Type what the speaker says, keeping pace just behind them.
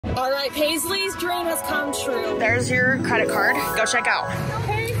All right, Paisley's dream has come true. There's your credit card. Go check out.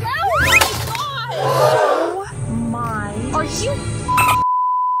 Okay. Oh my God. Oh my. Are you?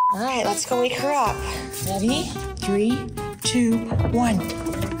 All right, let's go wake her up. Ready? 3, 2, 1.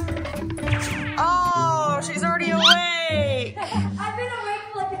 Oh, she's already awake. I've been awake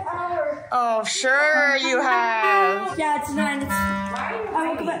for like an hour. Oh, sure you have. Yeah, it's 9. I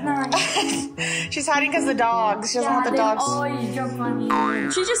woke up at 9. She's hiding because the dogs. She doesn't want the dogs. Oh, you jump on me.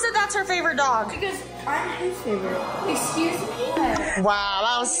 She just said that's her favorite dog. Because I'm his favorite. Excuse me? Wow,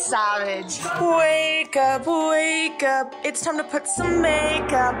 that was savage. Wake up, wake up. It's time to put some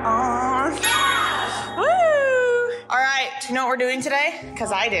makeup on. Woo! All right, do you know what we're doing today?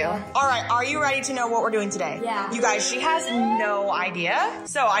 Because I do. All right, are you ready to know what we're doing today? Yeah. You guys, she has no idea.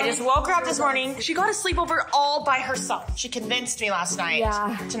 So I just woke her up this morning. She got a sleepover all by herself. She convinced me last night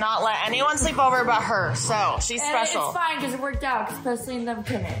to not let anyone sleep over but her. So she's special. It's fine because it worked out because Presley and them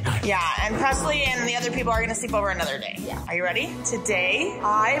couldn't. Yeah, and Presley and the other people are gonna sleep over another day. Yeah. Are you ready? Today,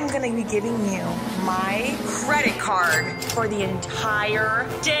 I am gonna be giving you my credit card for the entire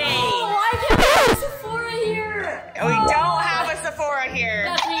day. Oh, I can have a Sephora here. We don't have a Sephora here.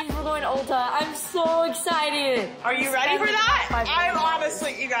 That means we're going to Ulta. I'm so excited. Are you ready for that? I'm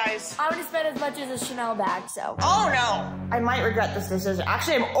honestly, you guys. I would spend as much as a Chanel bag, so. Oh no, I might regret this decision.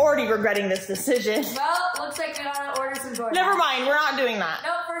 Actually, I'm already regretting this decision. Well, looks like we gotta order some DoorDash. Never mind, we're not doing that.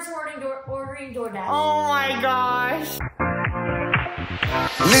 No, first ordering DoorDash. Oh my gosh.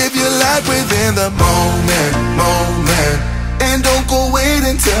 Live your life within the moment, and don't go wait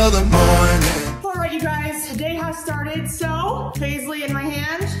until the morning. All right, you guys, the day has started. So, Paisley in my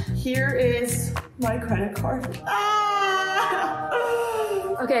hand. Here is my credit card.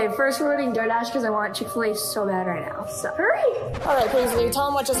 Okay, first we're ordering DoorDash because I want Chick-fil-A so bad right now, so. Hurry! All right, Paisley, tell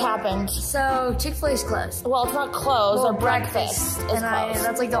them what just happened. So, Chick-fil-A's closed. Well, it's not closed, Well, their breakfast is and closed.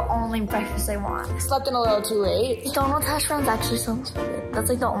 that's like the only breakfast I want. Slept in a little too late. McDonald's hash browns actually sounds good. That's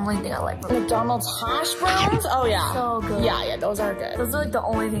like the only thing I like. McDonald's hash browns? Oh yeah. So good. Yeah, those are good. Those are like the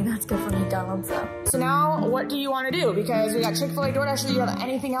only thing that's good for McDonald's though. So now, what do you want to do? Because we got Chick-fil-A, DoorDash, do you have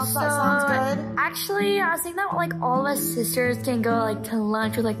anything else that sounds good? Actually, I was thinking that like all of us sisters can go like to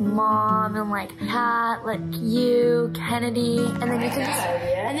lunch with like Mom and like Kat, like you, Kennedy, and then you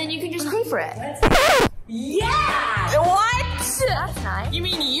can just pay for it. Yeah! What? That's nice. You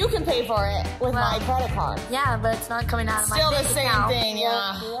mean you can pay for it with my credit card? Yeah, but it's not coming out of my Still the bank same account. thing,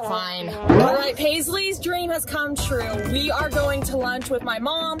 yeah. Fine. All right, Paisley's dream has come true. We are going to lunch with my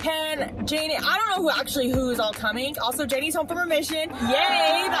mom, Pen, Janie. I don't know who's all coming. Also, Janie's home from remission.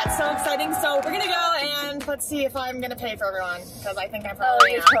 Yay, that's so exciting. So we're gonna go and let's see if I'm gonna pay for everyone because I think I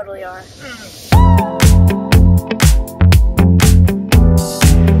probably am. Totally are.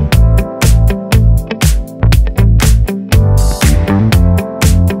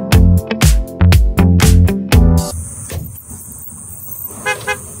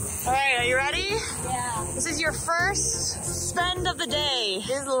 Your first spend of the day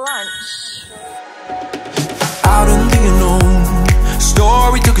is lunch. Out in the unknown,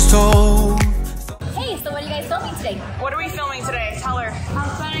 story took its toll. Hey, so what are you guys filming today? What are we filming today? Tell her. I'm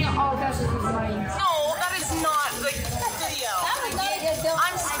spending all Cass's money. No, that is not the video. That was not a good film.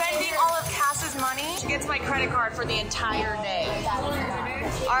 I'm spending all of Cass's money. She gets my credit card for the entire day.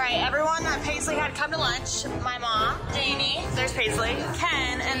 All right, everyone that Paisley had come to lunch. My mom, Janie, there's Paisley,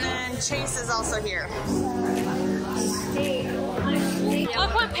 Ken, and then Chase is also here.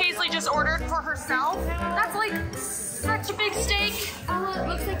 Look what Paisley just ordered for herself. That's like such a big steak. Oh, it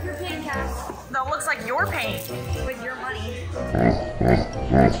looks like you're paying, Cass. That looks like you're paying. With your money.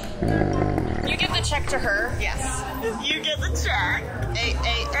 You give the check to her. Yes. You get the check. Hey.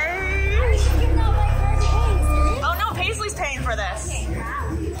 Oh no, Paisley's paying for this.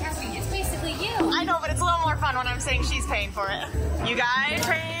 Cassie, it's basically you. I know, but it's a little more fun when I'm saying she's paying for it. You guys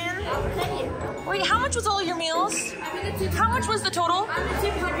paying? Wait, how much was all your meals? How much was the total? I'm gonna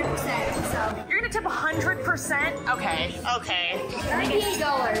tip 100%. So. You're gonna tip 100%? Okay. $98.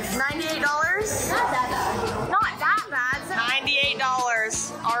 $98? Not that bad. Not that bad.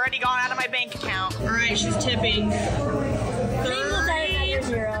 $98 already gone out of my bank account. All right, she's tipping.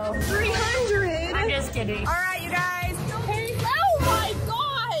 300. I'm just kidding. All right, you guys. Oh my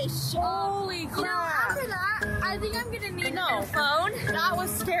gosh! Holy crap! After that, I think I'm gonna need a No. new phone. That was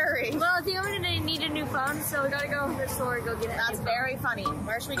scary. Well, I think I'm gonna need a new phone, so we gotta go to the store to go get it. That's very funny.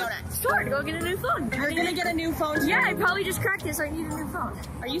 Where should we go next? Store to go get a new phone. You're gonna get a new phone too? Yeah, I probably just cracked it, so I need a new phone.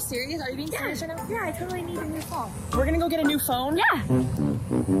 Are you serious? Are you being serious right now? Yeah, I totally need a new phone. We're gonna go get a new phone? Yeah.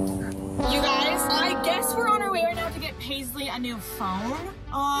 You guys, I guess we're on our way right now to get Paisley a new phone.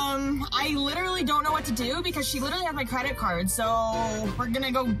 I literally don't know what to do because she literally has my credit card, so we're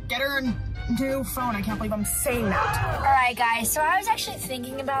gonna go get her a new phone. I can't believe I'm saying that. All right, guys, so I was actually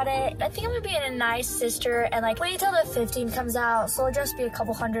thinking about it. I think I'm gonna be in a nice sister and like wait till the 15 comes out, so it'll just be a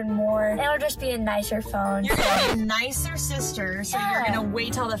couple hundred more and it'll just be a nicer phone. You're gonna be a nicer sister, so you're gonna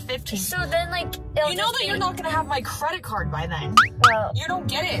wait till the 15th. So then like, you know that you're not gonna have my credit card by then. Well, you don't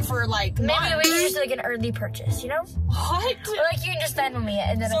get it for like maybe months. we can just like an early purchase, you know? What? Or like you can just Venmo me it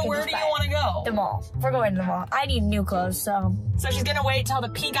and then I So can where just do you buy want to go? the mall. We're going to the mall. I need new clothes, so. So she's gonna wait till the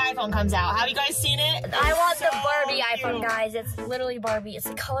pink iPhone comes out. Have you guys seen it? I want the Barbie iPhone, guys. It's literally Barbie. It's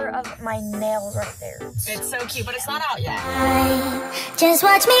the color of my nails right there. It's so cute, but it's not out yet. Just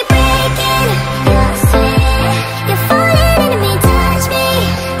watch me breaking. You're sweet. You're falling into me, touch me.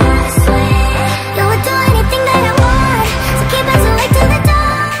 I swear. You would do anything that I want. So keep us awake till the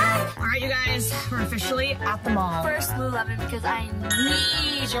dawn. All right, you guys, we're officially at the mall. First Lululemon because I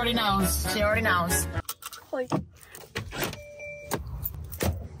need. She already knows. She already knows. Like,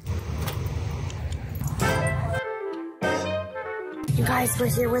 You guys, we're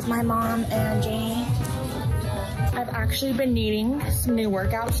here with my mom and Janie. I've actually been needing some new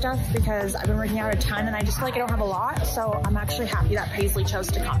workout stuff because I've been working out a ton and I just feel like I don't have a lot. So I'm actually happy that Paisley chose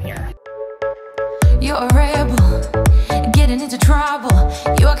to come here. You're a rebel, getting into trouble.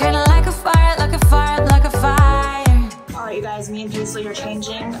 You are kind of like a fire, like a fire, like a fire. All right, you guys, me and Paisley are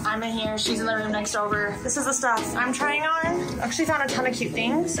changing. I'm in here, she's in the room next over. This is the stuff I'm trying on. I actually found a ton of cute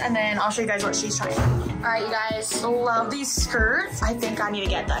things and then I'll show you guys what she's trying on. All right, you guys, love these skirts. I think I need to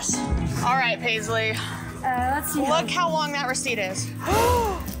get this. All right, Paisley. let's see. Look how long that receipt is.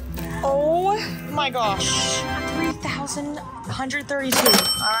 Oh my gosh. 3,132.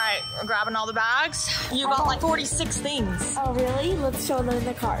 All right, we're grabbing all the bags. You got like 46 things. Oh, really? Let's show them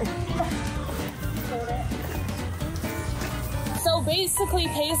the card. So basically,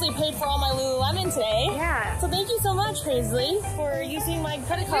 Paisley paid for all my Lululemon today. Yeah. So thank you so much, Paisley, for using my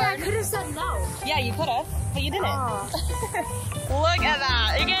credit card. Yeah, I could have said no. Yeah, you could have, but you didn't. Oh. Look at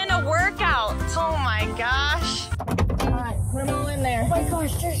that. You're getting a workout. Oh my gosh. All right, put them all in there. Oh my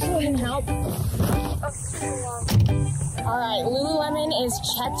gosh, there's so Can help. All right, Lululemon is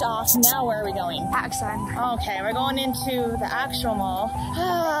checked off. Now where are we going? Accent. Okay, we're going into the actual mall.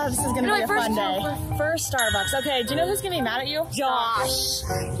 This is gonna be a fun day. First Starbucks. Okay, do you know who's gonna be mad at you? Josh.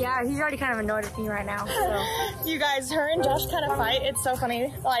 Yeah, he's already kind of annoyed at me right now. So. You guys, her and Josh kind of fight. It's so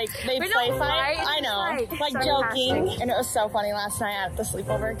funny. Like, they We play don't fight. fight, I know. it's Like, joking. And it was so funny last night at the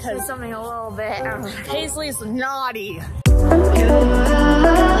sleepover because Something a little bit. Paisley's naughty.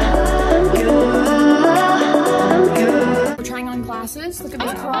 We're trying on glasses. Look at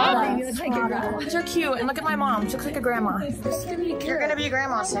these products. These are cute. And look at my mom. She looks like a grandma. You're gonna be a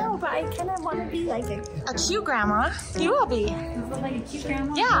grandma soon. No, but I kind of want to be like A cute grandma. You will be. a cute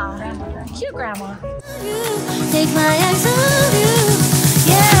grandma. Yeah. Cute grandma. Take my eyes off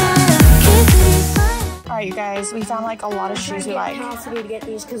you. Yeah. Kiss me. All right, you guys. We found like a lot of shoes we like. Cassidy to get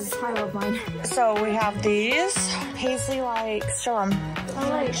these because I love mine. So we have these. Paisley likes. Show them.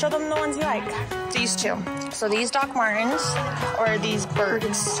 Show them the ones you like. These two. So these Doc Martens or these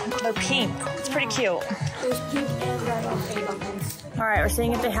Birds. They're pink. It's pretty cute. There's pink and red on the ones. All right, we're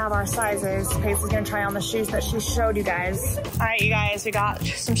seeing if they have our sizes. Paisley's gonna try on the shoes that she showed you guys. All right, you guys, we got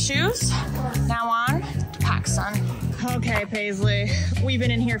some shoes. Now on to PacSun. Okay, Paisley, we've been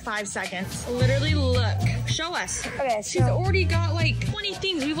in here 5 seconds. Literally, look. Show us. Okay, She's already got like 20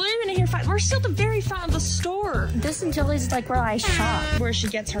 things. We've only been in here 5. We're still at the very front of the store. This and Jilly's like where I shop. Where she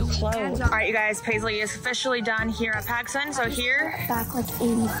gets her clothes. All right, you guys, Paisley is officially done here at PacSun. So here. Back like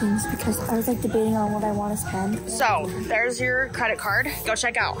 80 things because I was like debating on what I want to spend. So there's your credit card. Go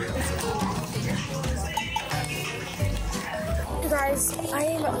check out. You guys, I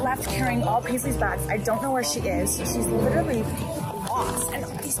am left carrying all Paisley's bags. I don't know where she is. She's literally lost. And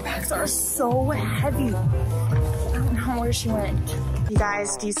these bags are so heavy. I don't know where she went. You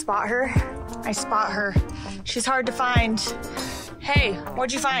guys, do you spot her? I spot her. She's hard to find. Hey,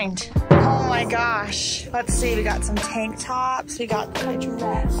 what'd you find? Oh my gosh. Let's see, we got some tank tops. We got a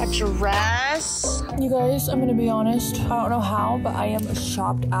dress. You guys, I'm gonna be honest. I don't know how, but I am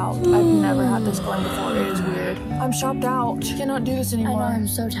shopped out. I've never had this going before. It is weird. I'm shopped out. Cannot do this anymore. I know, I'm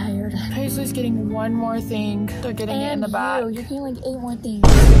so tired. Paisley's getting one more thing. They're getting it in the back. You're getting like 8 more things.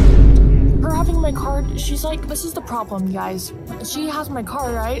 her having my card, she's like, this is the problem, you guys. She has my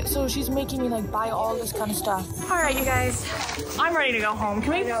card, right? So she's making me like buy all this kind of stuff. All right, you guys, I'm ready to go home.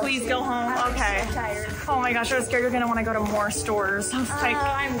 Can we please go home? Okay. I'm tired. Oh my gosh, I was scared you're gonna want to go to more stores. I was like,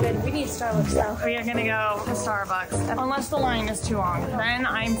 I'm good. We need Starbucks though. we are gonna go to Starbucks. Unless the line is too long. Then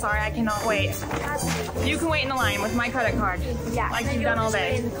I'm sorry, I cannot wait. You can wait in the line with my credit card. Yeah. Like you've done all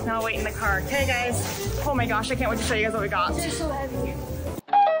day. No, wait in the car. Okay, guys. Oh my gosh, I can't wait to show you guys what we got. They're so heavy.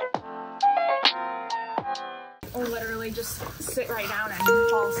 Literally just sit right down and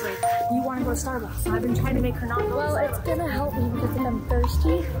fall asleep. You want to go to Starbucks? I've been trying to make her not go. Well, it's gonna help me because I'm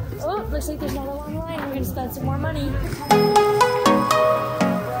thirsty. Oh, looks like there's not a long line. We're gonna spend some more money.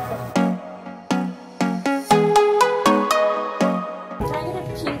 Can I get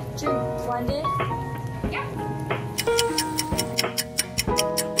a pink drink blended? Yeah.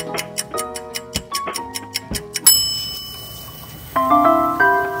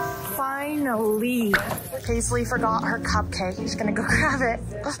 Finally. Paisley forgot her cupcake. She's gonna go grab it.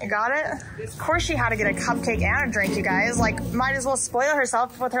 You got it? Of course she had to get a cupcake and a drink, you guys. Like, might as well spoil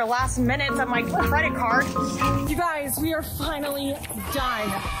herself with her last minutes of my credit card. You guys, we are finally done.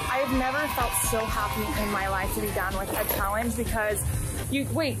 I have never felt so happy in my life to be done with a challenge because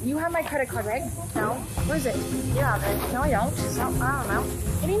wait, you have my credit card, right? No? Where is it? You have it. No, I don't. No, I don't know.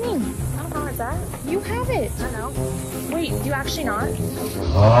 What do you mean? I don't know where it's at. You have it. I know. Wait, do you actually not?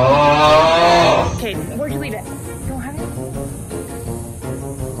 Oh. Okay, where'd you leave it? You don't have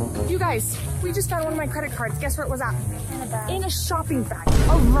it? You guys, we just found one of my credit cards. Guess where it was at? In a shopping bag.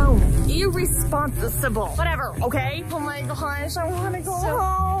 Alone. Irresponsible. Whatever, okay? Oh my gosh, I want to go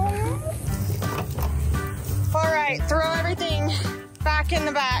home. All right, throw everything back in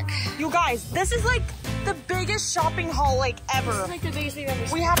the back. You guys, this is like the biggest shopping haul like ever. It's like the biggest thing I've ever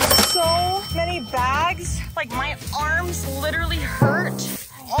seen. We have so many bags. Like my arms literally hurt.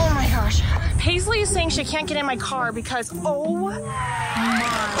 Oh my gosh. Paisley is saying she can't get in my car because, oh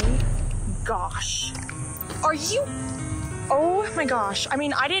my gosh. Are you? Oh my gosh. I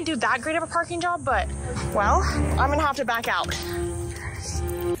mean, I didn't do that great of a parking job, but well, I'm gonna have to back out.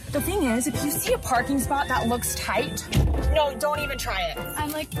 The thing is, if you see a parking spot that looks tight, no, don't even try it.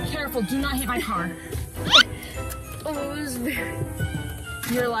 I'm like, careful, do not hit my car.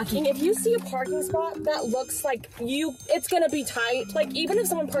 You're lucky. And if you see a parking spot that looks like it's gonna be tight. Like even if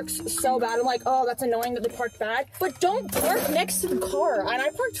someone parks so bad, I'm like, oh, that's annoying that they parked bad. But don't park next to the car. And I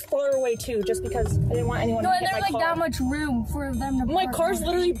parked far away too, just because I didn't want anyone to hit my car. No, and there's like that much room for them to park. My car's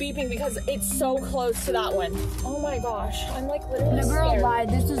literally beeping because it's so close to that one. Oh my gosh, I'm like literally The girl scared. lied.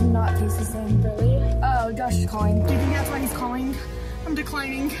 This does not taste the same. Really? Oh, Josh is calling. Do you think that's why he's calling? I'm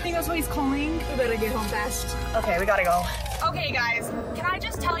declining. I think that's why he's calling. We better get home fast. Okay, we gotta go. Okay, guys, can I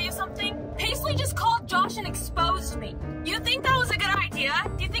just tell you something? Paisley just called Josh and exposed me. You think that was a good idea?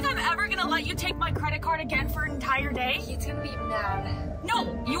 Do you think I'm ever gonna let you take my credit card again for an entire day? He's gonna be mad.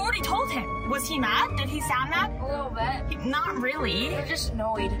 No, you already told him. Was he mad? Did he sound mad? A little bit. Not really. You're just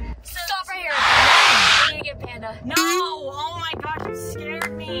annoyed. Stop right here. I'm gonna get Panda. No! Oh my gosh, you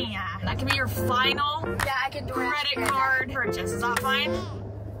scared me. That can be your final Yeah, I can do credit card purchase. Is that fine?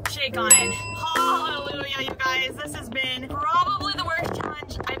 Shake on it. Hallelujah, you guys. This has been probably the worst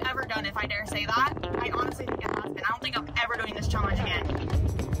challenge I've ever done, if I dare say that. I honestly think it has been. I don't think I'm ever doing this challenge again.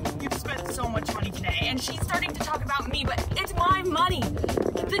 You've spent so much money today, and she's starting to talk about me, but it's my money.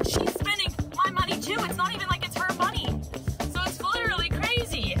 That she's spending my money too. It's not even like it's her money. So it's literally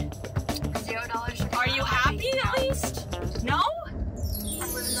crazy. $0. Are you happy at least? No?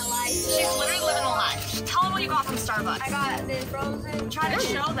 I'm living the life. She's literally living a life. Tell them what you got from Starbucks. I got this frozen. Try to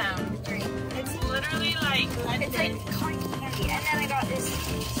show them. Drink. It's literally like It's like cotton candy. And then I got this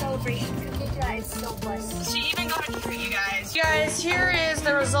celebration cookie that is so blessed. she even got a treat, you guys. You guys, here is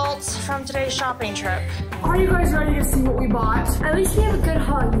the results from today's shopping trip. Are you guys ready to see what we bought? At least we have a good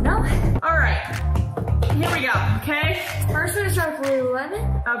haul, you know? All right, here we go, okay? First, we're gonna start with Lululemon.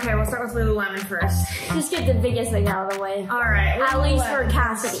 Okay, we'll start with Lululemon first. Just get the biggest thing out of the way. All right. At least for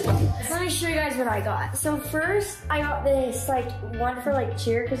Cassidy. So let me show you guys what I got. So first, I got this one for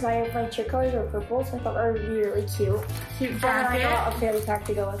cheer because I have my cheer colors are purple, so I thought that would be really cute. Cute And then I jacket. got a fanny pack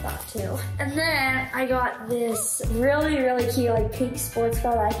to go with that too. And then I got this really cute pink sports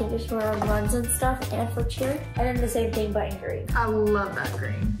bra that I can just wear on runs and stuff and for cheer. And then the same thing but in green. I love that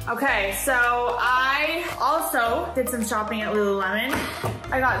green. Okay, so I also did some shopping at Lululemon.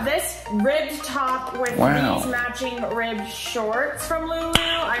 I got this ribbed top with these matching ribbed shorts from Lulu.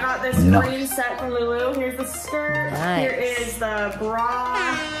 I got this green set from Lulu. Here's the skirt. Nice. Here is the bra.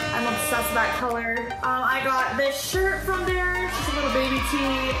 I'm obsessed with that color. I got this shirt from there. Just a little baby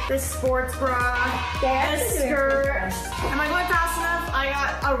tee. This sports bra. This skirt. Am I going fast enough?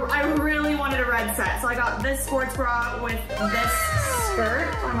 I really red set. So I got this sports bra with this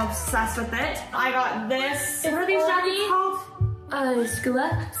skirt. I'm obsessed with it. I got this. What are these jackets called?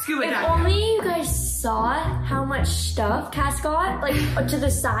 Scuba. Scuba if jacket. only you guys saw how much stuff Cass got, like to the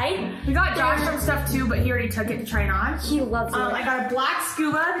side. We got Josh some stuff too, but he already took it to try it on. He loves it. I got a black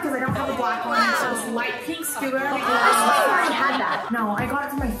scuba because I don't have a black one. So it's light pink scuba. I swear you already had that. No, I got it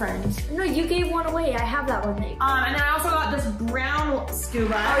from my friend. No, you gave one away. I have that one. And then I also got this brown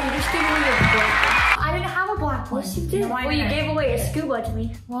scuba. Oh, you just gave away your black. I didn't have a black one. Yes, you did. No, Well, you gave away a scuba to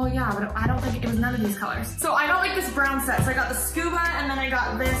me. Well, yeah, but I don't think it was none of these colors. So I got like this brown set. So I got the scuba, and then I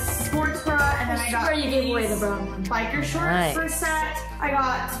got this sports bra, and then I got you gave away the brown one. Biker shorts for a set. I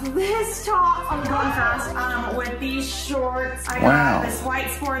got this top, I'm going fast, with these shorts. I got this white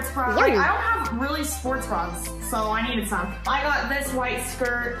sports bra. Like, I don't have really sports bras, so I needed some. I got this white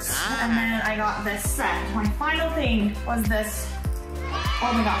skirt, and then I got this set. My final thing was this.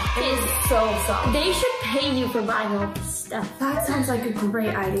 Oh my gosh, it is so soft. They should pay you for buying all this stuff. That sounds like a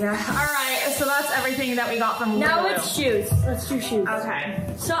great idea. All right, so that's everything that we got from Now Lulu. it's shoes. Let's do shoes.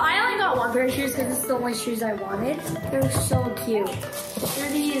 Okay. So I only got one pair of shoes because it's the only shoes I wanted. They're so cute.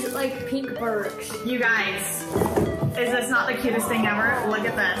 They're these like pink Birks. You guys, is this not the cutest thing ever? Look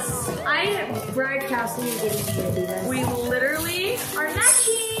at this. I bribed Cassie into getting me to do this. We literally are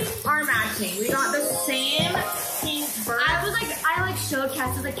matching. We got the same pink Birks. I showed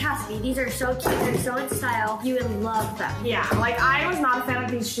Cassie, like, Cassie, these are so cute, they're so in style, you would love them. Yeah, like I was not a fan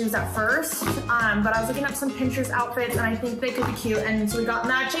of these shoes at first, but I was looking up some Pinterest outfits and I think they could be cute, and so we got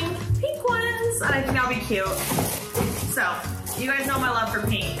matching pink ones, and I think that'll be cute. So, you guys know my love for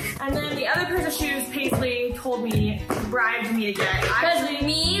pink. And then the other pair of shoes, Paisley told me, bribed me to get. Because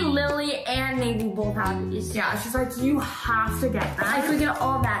me, Lily, and Navy both have these. Yeah, she's like, you have to get them. Like, we get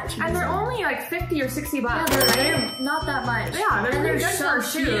all matching. And they're only like 50 or 60 bucks. Yeah, they're not that much. Yeah, and they're good so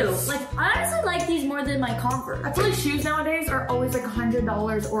for cute. shoes. Like, I honestly like these more than my Converse. I feel like shoes nowadays are always like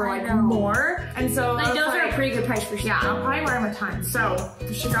 $100 or like more. And so like, those are a pretty good price for shoes. Yeah, I'll probably wear them a ton. So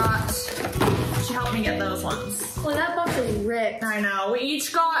she helped me get those ones. Well, that box is ripped. I know. We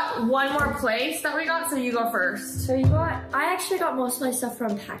each got one more place that we got, so you go first. So I actually got most of my stuff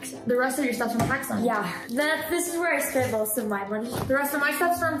from PacSun. The rest of your stuff's from PacSun? Yeah. This is where I spent most of my money. The rest of my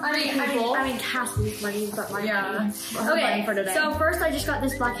stuff's from I mean Cassie's money, but my money. Okay, money for today. So first I just got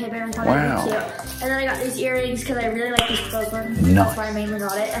this black headband. I thought it would be cute. And then I got these earrings because I really like these clothes ones. That's why I mainly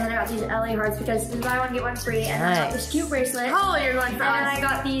got it. And then I got these LA hearts because buy one get one free. And then I got this cute bracelet. Oh, you're going fast. And then I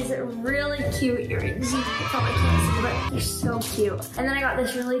got these really cute earrings. You probably can't see, but they're so cute. And then I got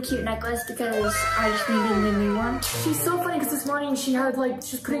this really cute necklace because I just needed a new one. She's so funny because this morning she had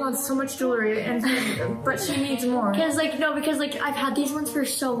she's putting on so much jewelry, but she needs more. Because I've had these ones for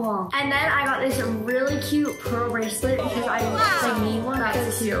so long. And then I got this really cute pearl bracelet because I need one.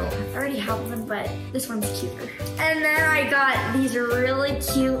 That's cute. I already have one, but this one's cuter. And then I got these really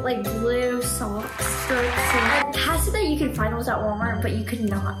cute like blue socks. And Cass said that you could find those at Walmart, but you could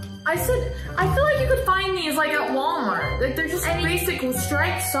not. I said, I feel like you could find these like at Walmart. Like they're just basic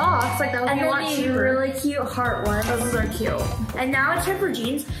striped socks. Like that would be a lot cheaper. And then these really cute heart ones. Those are cute. And now it's time for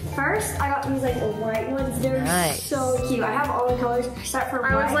jeans. First, I got these like white ones. They're so cute. I have all the colors except for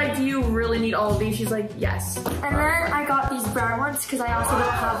white. I was like, do you really need all of these? She's like, yes. And then I got these brown ones because I also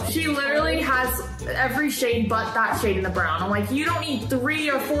don't have. She literally has every shade but that shade in the brown. I'm like, you don't need 3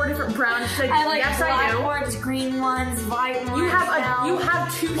 or 4 different browns. She's like, I like yes, black I do. ones, green ones, white ones. You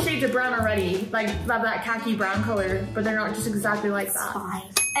have 2 shades of brown already, like that khaki brown color, but they're not just exactly like that. Fine.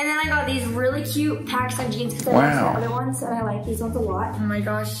 And then I got these really cute PacSun jeans because I like the other ones and I like these ones a lot. Oh my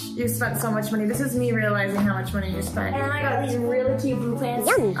gosh, you spent so much money. This is me realizing how much money you spent. And then I got these really cute blue pants.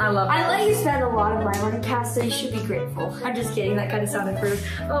 I love them. I let you spend a lot of my money, Cass, so you should be grateful. I'm just kidding, that kind of sounded rude.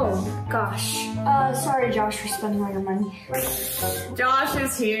 Oh, gosh. Sorry, Josh, for spending all your money. Josh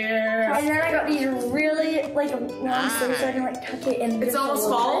is here. And then I got these really, like, long sleeves so I can, like, tuck it in. It's almost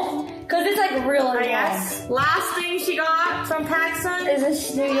fall? Because it's, like, really long. Yes. Last thing she got from PacSun is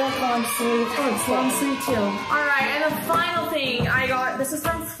this New York long sleeve. Oh, it's long sleeve too. Alright, and the final thing I got, this is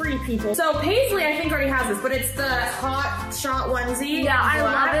from Free People. So Paisley, I think, already has this, but it's the Hot Shot onesie. Yeah, I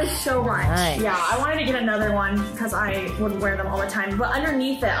love it so much. Nice. Yeah, I wanted to get another one because I would wear them all the time. But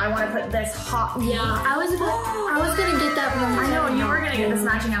underneath it, I want to put this hot pink. Yeah, I was gonna get that one. I know, you were gonna get this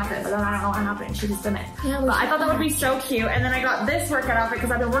matching outfit, but then I don't know what happened. She just didn't. Yeah, but I thought that would be so cute. And then I got this workout outfit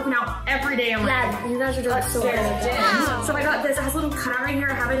because I've been working out every day. Yeah, you guys are doing so good. So I got this. It has little cutout right here.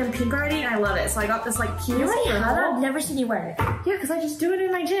 I have it in pink already, and I love it. So I got this like cute. You already have that? I've never seen you wear it. Yeah, because I just do it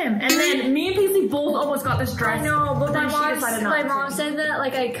in my gym. And then me and Paisley both almost got this dress. I know, but then my mom said that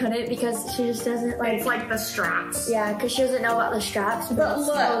like I couldn't because she just doesn't like. It's like the straps. Yeah, because she doesn't know about the straps. But it's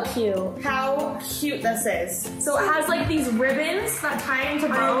look, so cute. How cute this is. So it has like these ribbons that tie into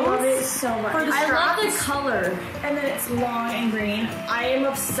bows. I love it so much. I love the color. And then it's long and green. I am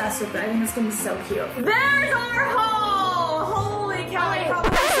obsessed with it. I think it's gonna be so cute. There's our haul! Holy cow! I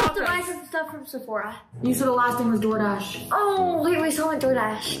have to buy some stuff from Sephora. You said the last thing was DoorDash. Oh, wait, we saw it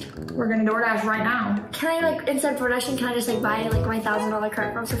DoorDash. We're gonna DoorDash right now. Can I like, instead of DoorDashing, can I just like buy like my $1,000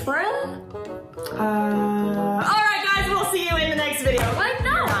 cart from Sephora? Alright guys, we'll see you in the next video. What?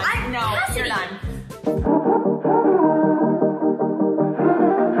 No, No, you're done.